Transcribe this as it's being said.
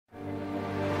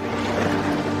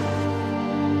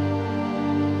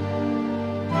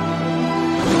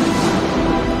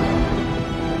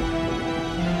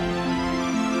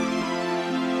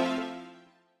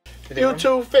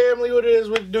YouTube family, what it is,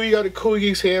 what do you got? The Cool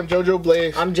Geeks here. I'm JoJo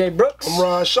Blaze. I'm Jay Brooks. I'm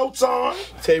Ron Showtime.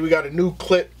 Today we got a new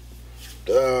clip,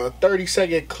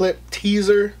 30-second clip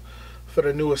teaser for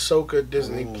the new Ahsoka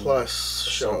Disney Plus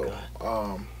show.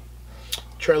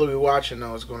 Trailer we watching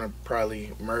though is gonna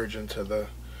probably merge into the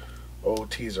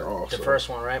old teaser also. The first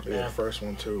one, right? Yeah, the first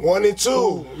one too. 1 and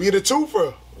 2. We get a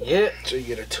twofer. Yeah. So you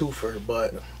get a twofer,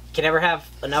 but can never have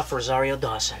enough Rosario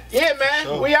Dawson. yeah, man.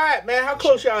 Sure. We alright, man. How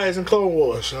close y'all is in Clone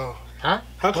Wars? Sure. Huh?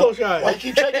 How close y'all Why is?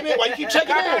 you keep checking in? Why you keep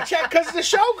checking I gotta in? check because the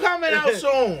show coming out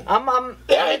soon.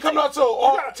 It ain't coming out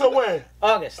till when?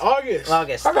 August. August.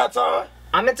 I got time.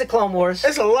 I'm into Clone Wars.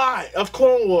 It's a lot of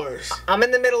Clone Wars. I'm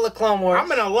in the middle of Clone Wars.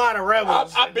 I'm in a lot of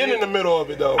Rebels. I've been in the middle of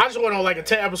it though. I just went on like a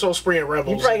 10-episode spree in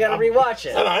Rebels. You probably gotta rewatch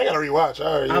it. I ain't gotta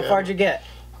rewatch. How far'd you get?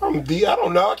 I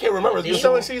don't know. I can't remember. You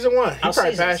still in season 1? He probably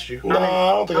seasons. passed you. No, I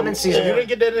don't think I'm in season. You didn't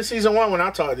get that in season 1 when I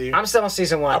talked to you. I'm still in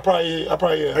season 1. I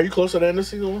probably Are you close to the end of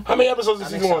season 1? How many episodes is I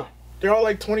think season so. 1? They're all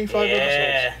like 25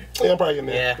 episodes. Yeah, I'm probably in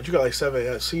there. Yeah. But you got like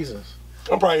 7 seasons.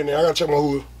 I'm probably in there. I gotta check my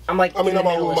Hulu. I'm like in the I'm middle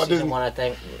on of my season Disney. 1, I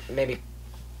think. Maybe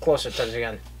closer to the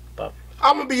end. But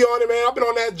I'm gonna be on it, man. I've been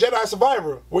on that Jedi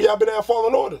Survivor. Where y'all been at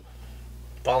Fallen Order?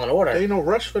 Fallen Order. There ain't no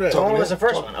rush for that. What was the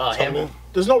first one? Oh, him.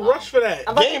 There's no rush for that.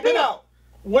 I thought Game you been beat it. out.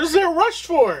 What is there a rush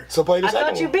for? So play the I second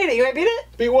thought you one. beat it. You ain't beat it?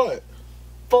 Be what?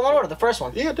 Fallen Order, the first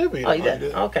one. Yeah, I did beat it. Oh, you did?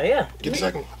 did. Okay, yeah. Get the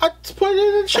second one. I put it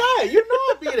in the chat. You know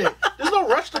I beat it. There's no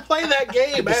rush to play that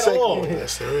game The at second all. one.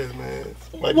 Yes, there is, man.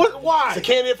 What? Why? It's a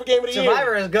candidate for Game of the Year.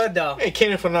 Survivor is good, though. Ain't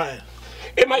canon for nothing.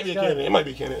 It might be a candidate. It might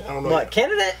be a candidate. I don't know. What, Yet.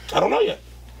 candidate? I don't know yet.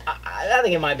 I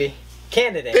think it might be.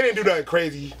 Candidate. They didn't do nothing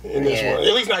crazy in this Yeah. one.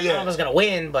 At least not I don't know if yet. it's gonna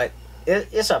win, but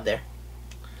it's up there.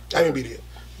 I didn't beat it.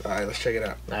 All right, let's check it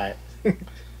out. All right.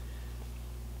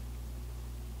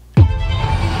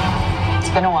 It's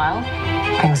been a while.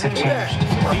 Things have changed.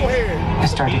 I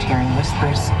started hearing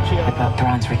whispers about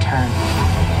Thrawn's return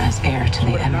as heir to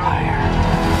the Empire.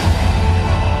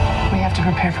 We have to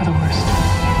prepare for the worst.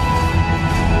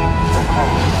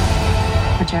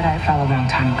 The Jedi fell a long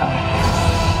time ago.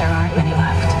 There aren't many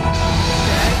left.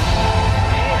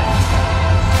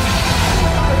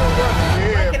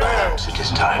 Perhaps it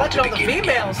is time Look to at all the begin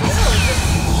females. again.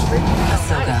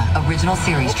 Ahsoka, original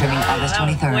series streaming August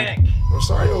 23rd. I'm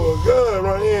sorry, you look good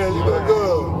right here. You look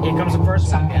good. Here comes the first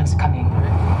one. Something's coming.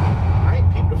 I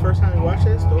ain't peeped the first time we watched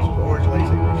this. Those were orange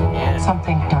lightsabers. Yeah.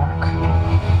 Something dark.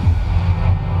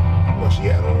 What she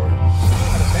had on? I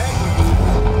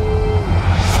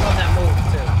love that move,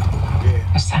 too.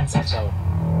 Yeah, I sense it. So,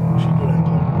 she do that.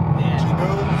 She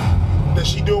yeah. do? Does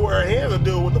she do it with her hands or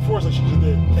do it with the Force like she just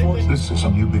did? The Force? This is a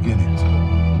new beginning.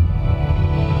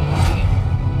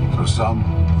 For some,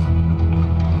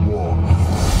 war.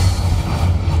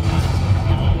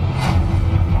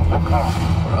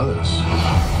 For others,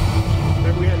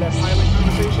 Remember we had that pilot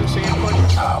conversation saying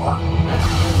much? power.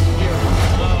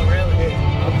 Oh, really?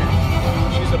 Yeah. Okay.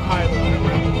 She's a pilot in the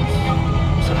Rebels.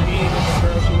 Some being with the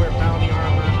girls who wear bounty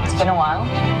armor. It's been a while.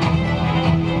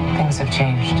 Things have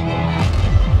changed.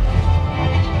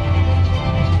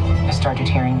 I started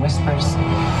hearing whispers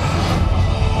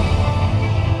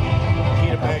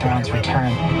about Thrawn's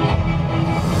return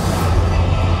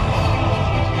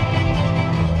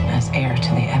as heir to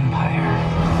the Empire.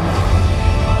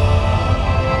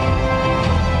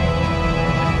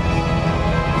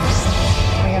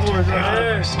 We have to prepare for the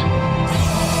worst.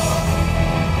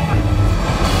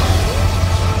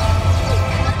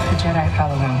 The Jedi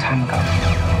fell a long time ago.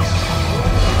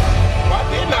 Why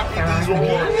did not beat There these aren't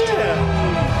many ones? left.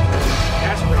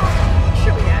 That's right.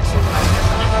 Should be actually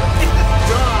like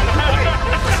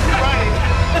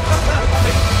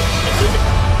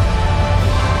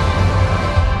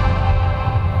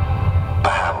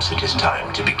Perhaps it is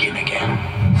time to begin again.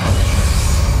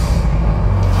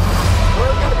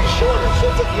 Well, it's gotta be shorter.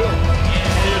 Shit took you.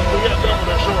 Yeah, we gotta go for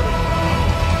that shorter.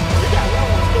 We got long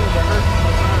ones too that hurt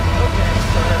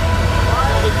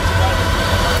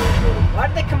Why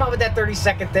did they come up with that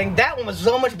 30-second thing? That one was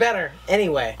so much better.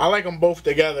 Anyway. I like them both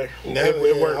together.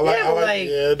 It worked.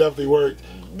 Yeah, it definitely worked.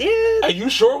 Yeah. Are you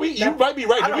sure you might be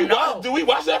right? I don't know. Did we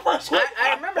watch that first one?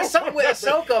 I remember something with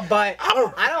Ahsoka, but I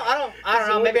don't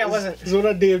know. Maybe I wasn't. It's on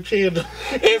our damn channel.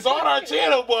 It's on our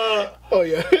channel, but Oh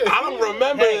yeah. I don't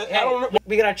remember. Hey, I don't remember.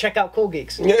 we gotta check out Cool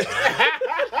Geeks.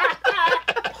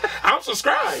 I'm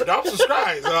subscribed. So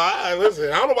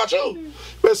listen, I don't know about you.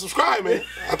 Better subscribe, man.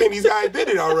 I think these guys did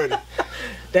it already.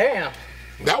 Damn.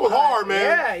 That was hard,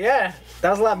 man. Yeah. That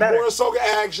was a lot better. More Ahsoka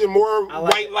action, more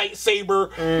like white lightsaber,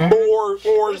 more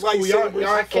orange lightsaber.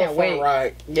 Y'all can't wait.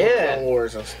 Right. Yeah. Clone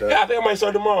Wars and stuff. Yeah, I think I might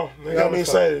start tomorrow. They got me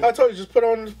excited. I told you, just put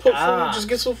Ah. just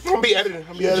get some. I'm be editing.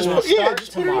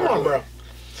 Just put it on, bro.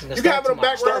 You can have it on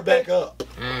back. Start back up.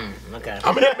 Okay.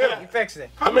 I'm in the middle. You fixed it.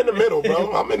 I'm in the middle,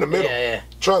 bro. I'm in the middle. Yeah.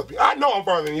 Trust me. I know I'm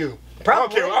farther than you.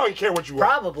 Probably. I don't care what you are.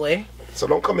 Probably. So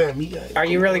don't come at me. Are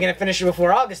you really gonna finish it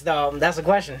before August though? That's the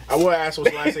question. I would ask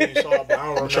what's the last thing you saw, but I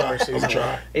don't remember season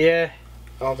one. Yeah.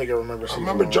 I don't think I remember season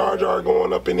I remember Jar Jar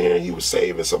going up in there and he was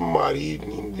saving somebody.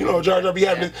 You know, Jar Jar be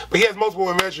having this, but he has multiple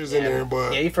adventures in there.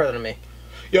 But yeah, you further than me.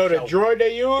 Yo, the droid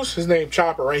they use, his name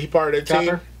Chopper, right? He part of the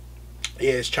team.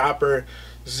 Yeah, it's Chopper.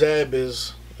 Zeb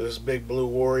is this big blue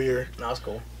warrior. No, that's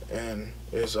cool. And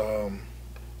it's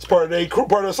part of the crew,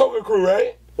 part of the Ahsoka crew,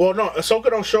 right? Well, no, Ahsoka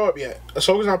don't show up yet.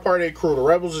 Ahsoka's not part of their crew. The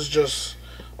Rebels is just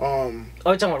oh,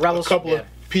 you're talking about Rebels? A couple of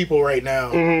people right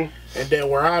now. And then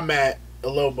where I'm at, a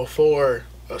little before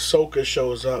Ahsoka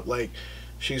shows up, like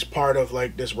she's part of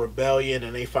like this rebellion,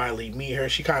 and they finally meet her.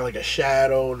 She kind of like a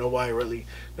shadow. Nobody really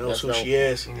knows who she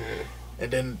is.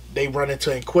 And then they run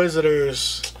into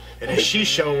Inquisitors, and then she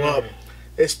show up.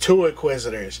 It's 2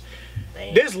 Inquisitors.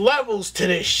 Damn. There's levels to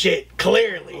this shit,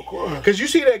 clearly. Because you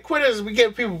see the Inquisitors, we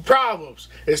give people problems.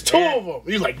 There's 2 of them.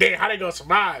 You're like, damn, how they gonna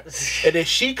survive? And then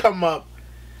she come up,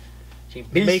 she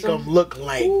make them look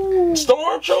like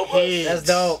stormtroopers. Kids. That's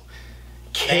dope.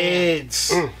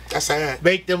 Kids. That's sad.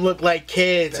 Make them look like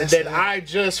kids. That's and then sad. I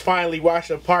just finally watched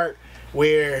the part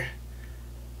where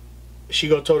she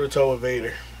go toe to toe with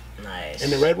Vader. Nice. In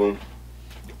the Red Room?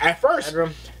 At first. Red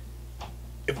Room.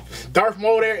 Darth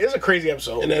Maul there is a crazy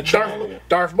episode. And that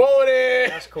Darth Maul there.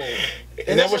 That's cool.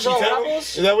 Is that what she tell him?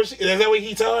 Is that what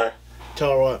he tell her?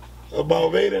 Tell her what?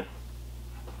 About Vader?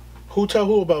 Who tell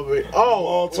who about Vader? Oh,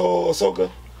 Maul told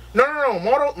Ahsoka. No.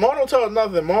 Maul don't tell her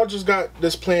nothing. Maul just got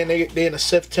this plan. They in a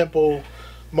Sith temple.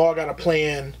 Maul got a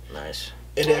plan. Nice.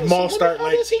 And then Maul start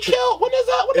like. When is he killed? When is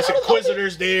that? It's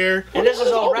Inquisitors there. And this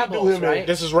is all Rebels, right?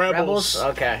 This is Rebels.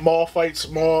 Okay. Maul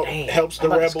helps the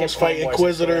Rebels fight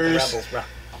Inquisitors.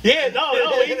 Yeah, no,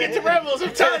 you get to Rebels,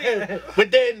 I'm telling you.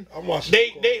 But then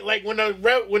they like when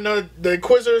the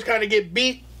Inquisitors kind of get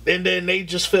beat, and then they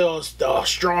just feel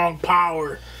strong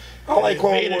power. I like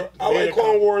Clone Wars. I like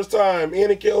Clone Wars time.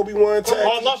 Anakin, Obi-Wan,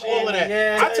 I love all of that.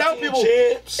 Yeah. I tell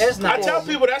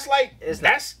people, that's like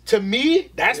to me,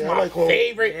 that's my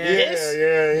favorite.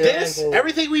 This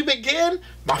everything we begin,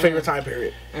 my favorite time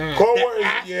period. Clone Wars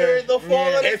after the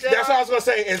fall of the Jedi. That's what I was gonna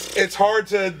say. It's hard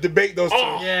to debate those two.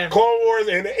 Yeah. Clone Wars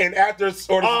and after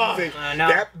Order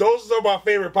 66. Those are my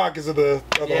favorite pockets of the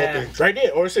whole thing. Right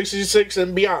there, Order 66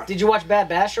 and beyond. Did you watch Bad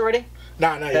Batch already?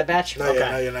 Nah, not yet. Bad Batch? Not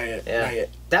yet.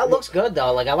 That looks good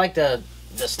though. Like I like the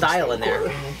style in there.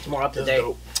 It's more up to date.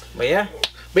 But yeah,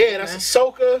 that's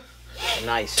Ahsoka.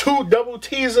 Nice. 2 double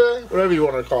teaser, whatever you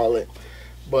want to call it.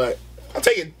 But I'll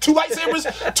take it. 2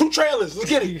 lightsabers, 2 trailers. Let's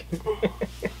get it.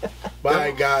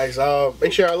 Bye guys.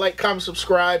 Make sure you like, comment,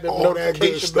 subscribe, and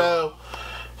notification bell.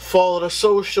 Follow the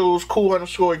socials,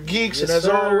 cool_geeks. And as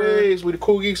always, we the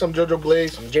Cool Geeks. I'm JoJo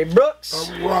Blaze. I'm Jay Brooks.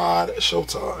 I'm Rod.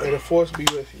 Showtime. May the force be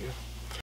with you.